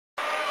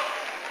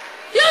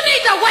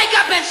need to wake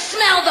up and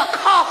smell the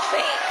coffee.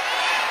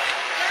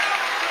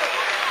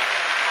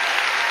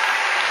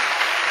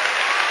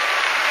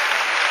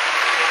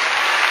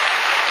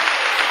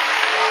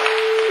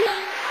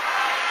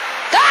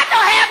 God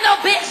don't have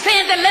no big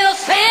sins and little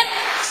sin.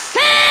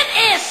 Sin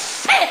is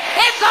sin.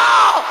 It's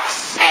all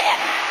sin.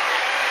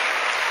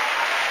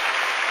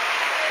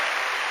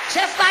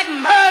 Just like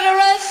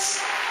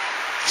murderers,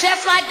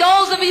 just like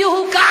those of you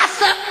who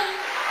gossip,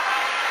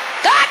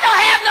 God don't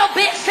have no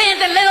big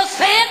sins and little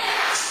sin.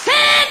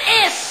 Sin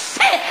is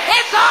sin.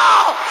 It's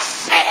all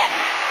sin.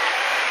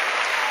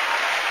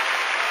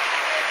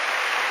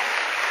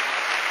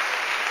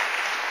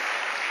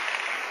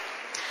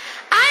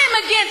 I am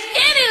against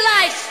any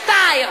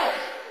lifestyle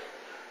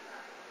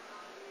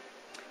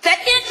that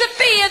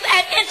interferes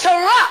and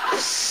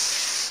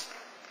interrupts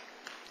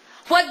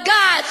what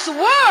God's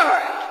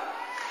word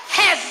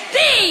has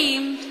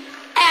deemed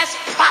as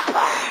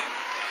proper.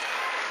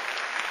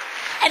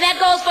 And that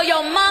goes for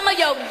your mama,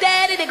 your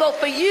daddy, they go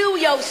for you,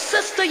 your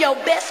sister, your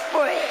best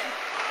friend.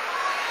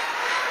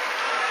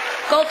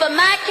 Go for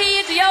my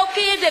kids, your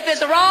kids. If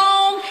it's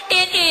wrong,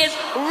 it is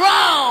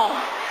wrong.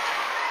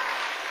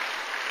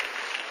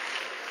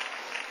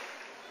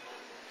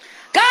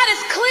 God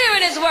is clear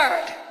in his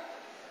word.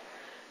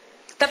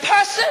 The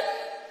person,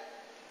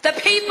 the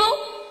people,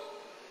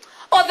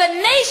 or the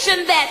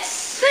nation that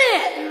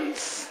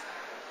sins,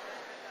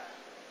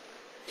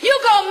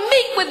 you're going to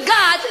meet with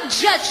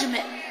God's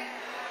judgment.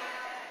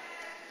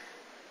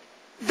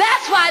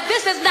 That's why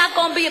this is not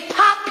going to be a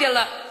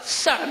popular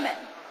sermon.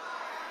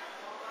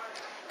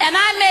 And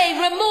I may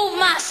remove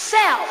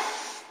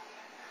myself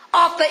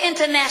off the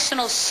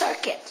international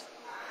circuit.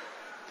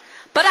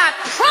 But I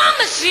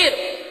promise you,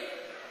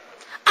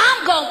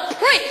 I'm going to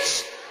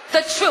preach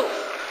the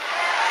truth.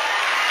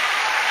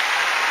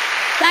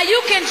 Now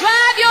you can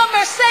drive your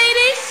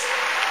Mercedes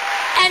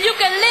and you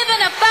can live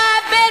in a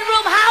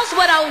 5-bedroom house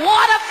with a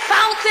water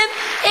fountain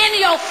in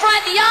your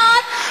front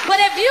yard. But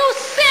if you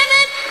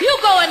sinning, you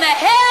go into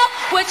hell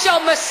with your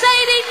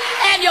Mercedes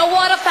and your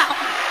water fountain.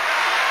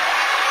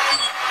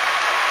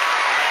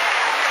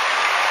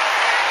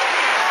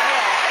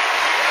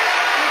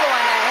 You go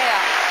into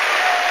hell.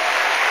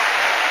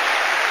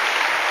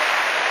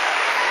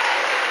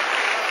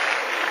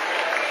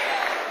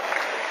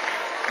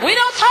 We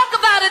don't talk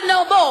about it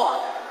no more.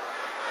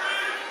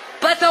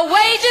 But the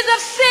wages of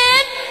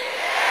sin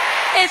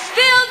is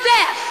still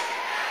death.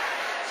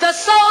 The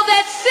soul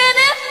that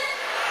sinneth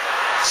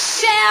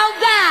shall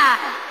die.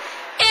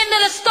 End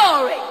of the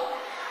story.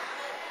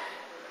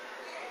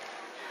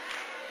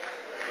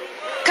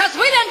 Because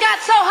we done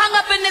got so hung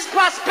up in this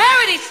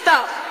prosperity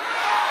stuff.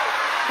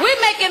 We're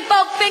making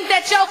folk think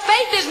that your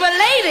faith is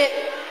related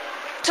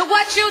to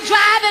what you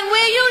drive and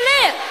where you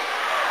live.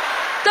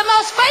 The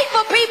most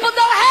faithful people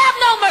don't have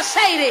no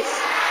Mercedes.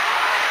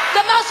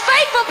 The most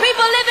faithful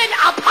people live in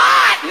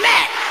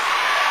apartments.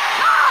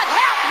 God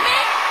help me.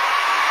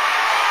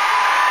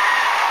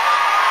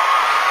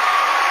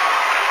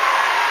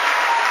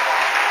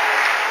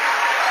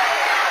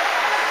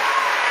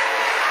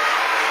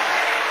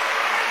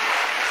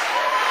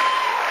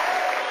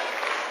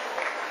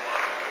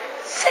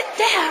 Sit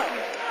down.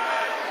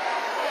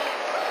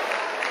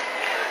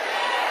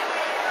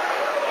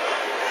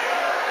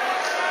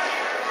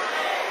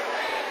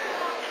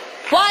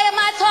 Why am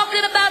I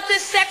talking about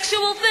this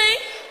sexual thing?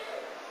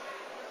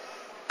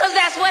 Because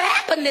that's what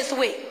happened this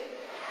week.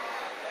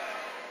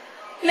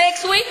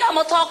 Next week, I'm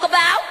going to talk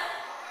about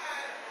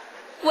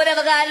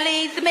whatever God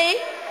leads me.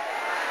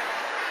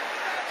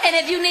 And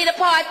if you need a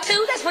part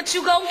 2, that's what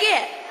you're going to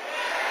get.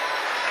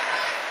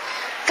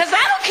 Because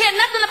I don't care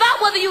nothing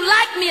about whether you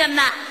like me or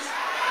not.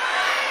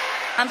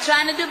 I'm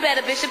trying to do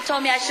better. Bishop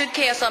told me I should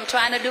care, so I'm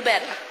trying to do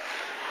better.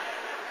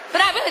 But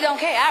I really don't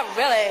care. I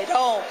really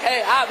don't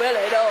care. I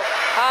really don't.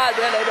 I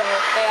really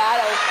don't care. I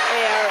don't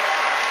care.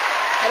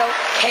 I don't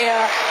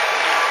care.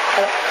 I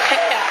don't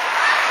care.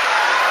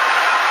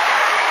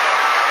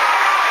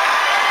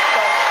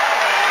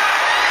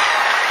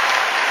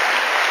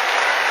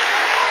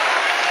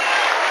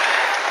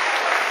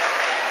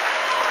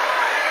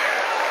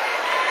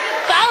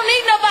 So I don't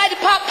need nobody to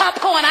pop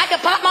popcorn. I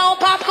can pop my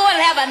own popcorn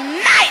and have a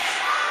nice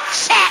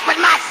chat with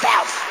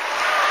myself.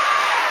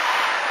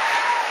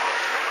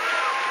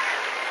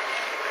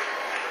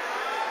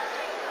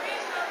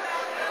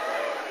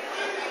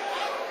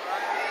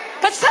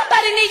 But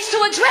somebody needs to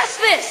address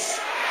this.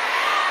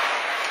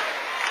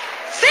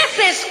 This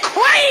is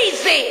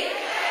crazy.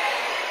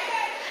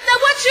 Now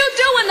what you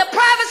do in the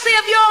privacy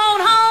of your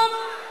own home,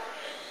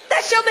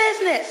 that's your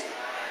business.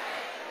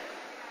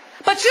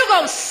 But you're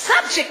going to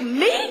subject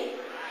me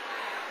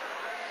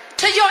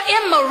to your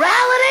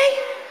immorality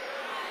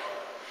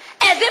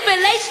as it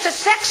relates to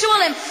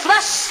sexual and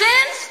flush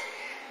sins?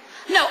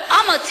 No,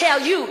 I'm going to tell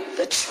you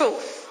the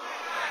truth.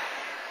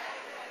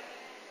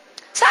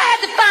 So I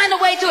had to find a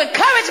way to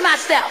encourage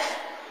myself.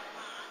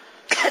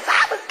 Because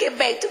I was getting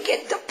ready to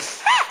get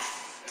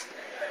depressed.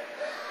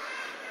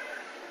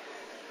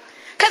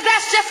 Because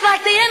that's just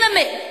like the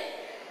enemy.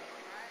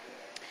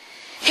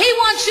 He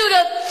wants you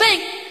to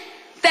think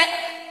that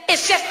it's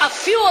It's just a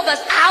few of us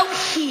out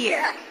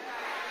here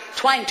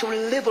trying to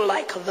live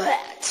like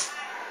that.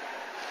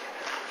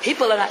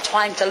 People are not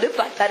trying to live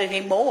like that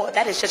anymore.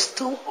 That is just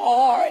too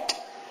hard.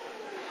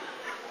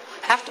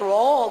 After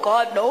all,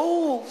 God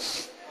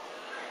knows.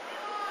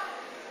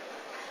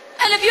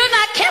 And if you're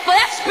not careful,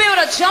 that spirit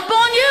will jump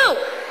on you.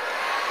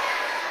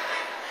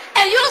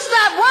 And you'll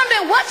start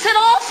wondering, what's it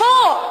all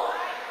for?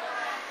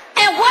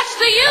 And what's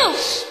the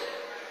use?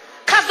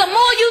 Because the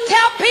more you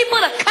tell people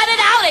to cut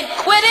it out and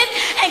quit it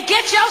and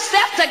get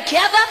yourself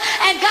together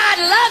and God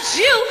loves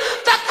you,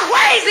 the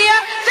crazier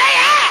they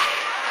act.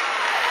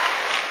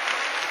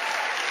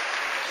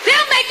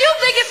 They'll make you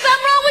think it's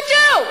something wrong with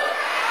you.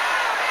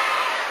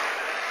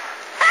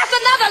 That's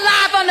another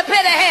lie from the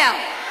pit of hell.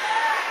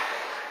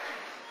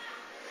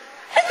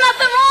 There's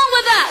nothing wrong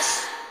with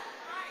us.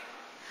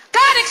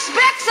 God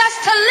expects us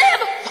to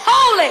live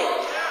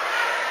holy.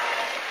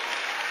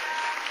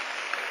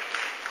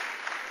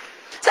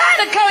 So I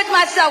had to encourage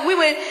myself. We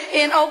were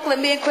in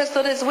Oakland, me and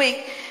Crystal, this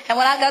week. And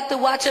when I got through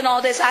watching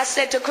all this, I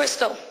said to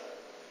Crystal,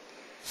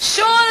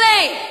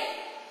 surely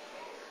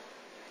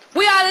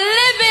we are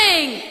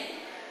living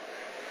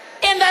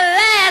in the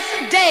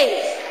last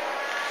days.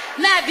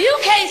 Now, if you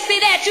can't see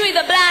that, you're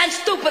either blind,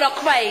 stupid, or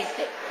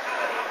crazy.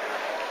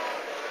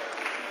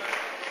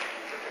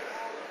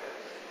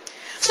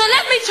 So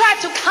let me try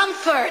to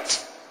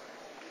comfort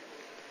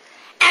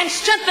and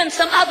strengthen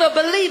some other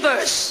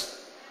believers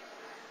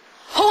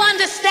who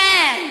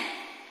understand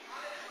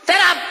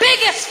that our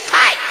biggest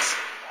fight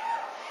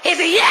is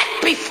yet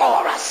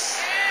before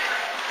us.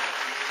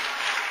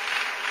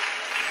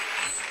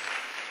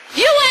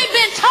 You ain't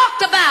been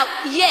talked about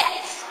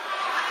yet.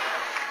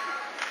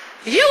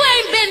 You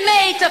ain't been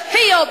made to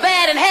feel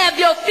bad and have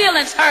your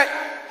feelings hurt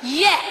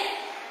yet.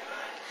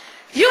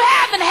 You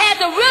haven't had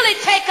to really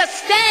take a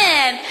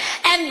stand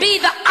and be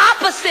the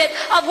opposite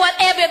of what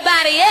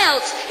everybody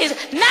else is.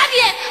 Not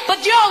yet,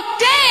 but your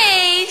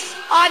days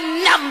are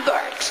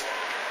numbered.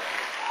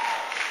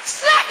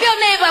 Slap your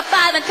neighbor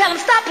 5 and tell him,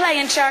 stop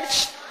playing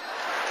church.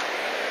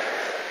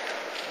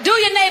 Do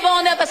your neighbor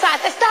on the other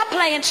side, say, stop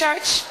playing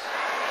church.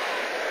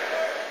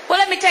 Well,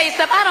 let me tell you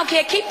something. I don't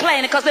care. Keep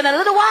playing it, because in a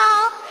little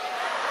while,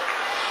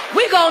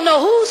 we're going to know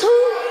who's who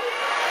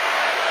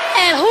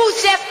and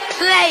who's just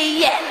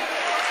playing.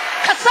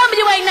 Because some of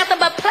you ain't nothing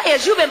but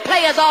players. You've been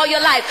players all your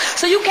life.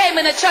 So you came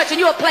in the church and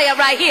you're a player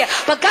right here.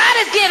 But God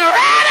is getting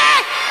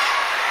ready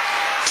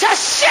to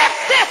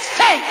shift this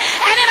thing.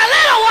 And in a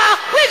little while,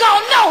 we're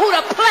going to know who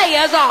the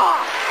players are.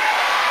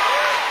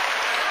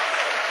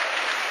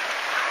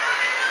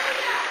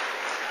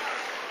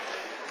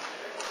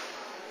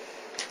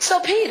 So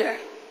Peter,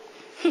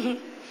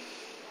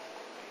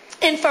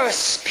 in 1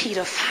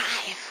 Peter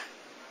 5,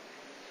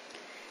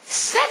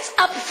 sets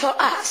up for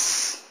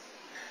us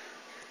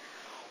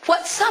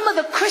what some of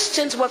the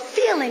Christians were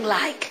feeling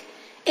like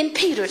in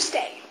Peter's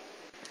day.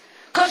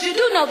 Because you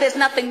do know there's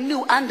nothing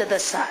new under the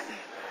sun.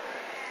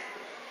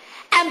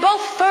 And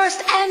both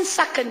 1st and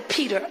 2nd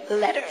Peter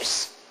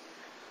letters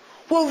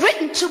were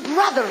written to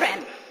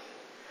brethren,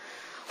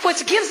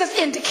 which gives us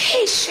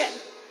indication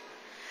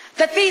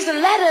that these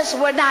letters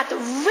were not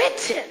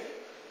written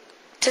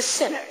to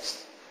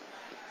sinners.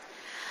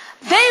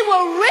 They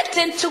were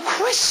written to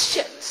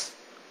Christians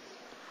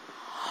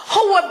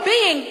who were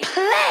being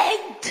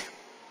plagued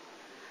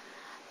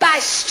by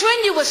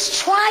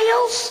strenuous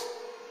trials,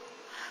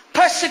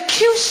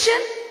 persecution,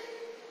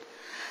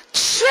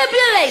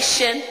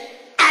 tribulation,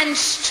 and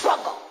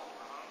struggle.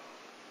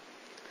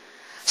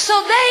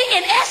 So they,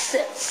 in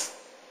essence,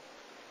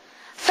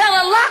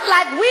 felt a lot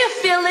like we're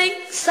feeling,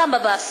 some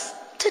of us,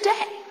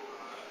 today.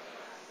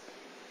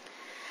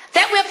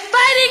 That we're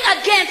fighting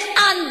against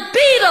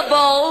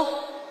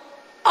unbeatable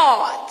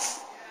odds.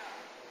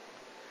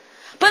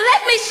 But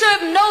let me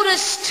serve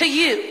notice to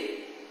you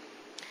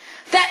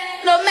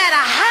that no matter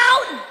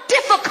how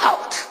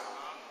difficult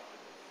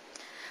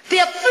the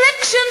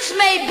afflictions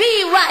may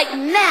be right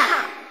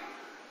now,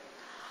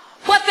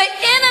 what the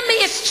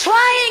enemy is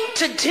trying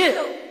to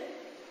do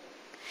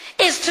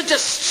is to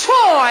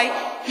destroy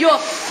your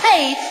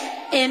faith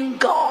in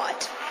God.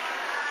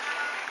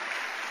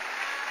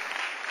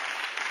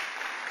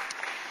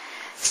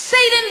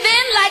 Satan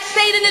then, like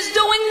Satan is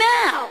doing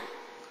now,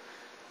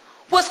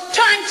 was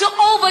trying to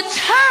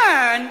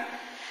overturn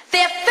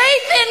their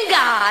faith in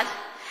God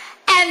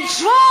and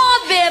draw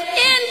them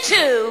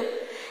into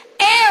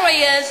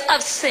areas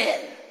of sin.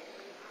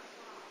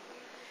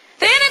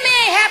 The enemy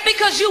ain't happy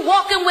because you're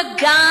walking with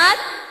God.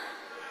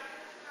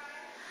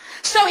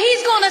 So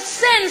he's going to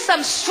send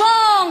some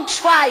strong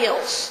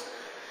trials,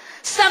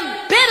 some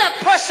bitter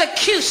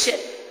persecution.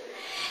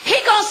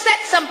 He's going to set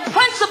some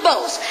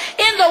principles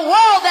in the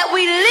world that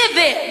we live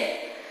in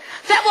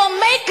that will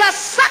make us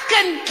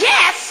second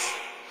guess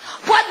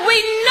what we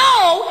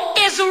know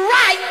is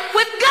right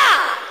with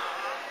God.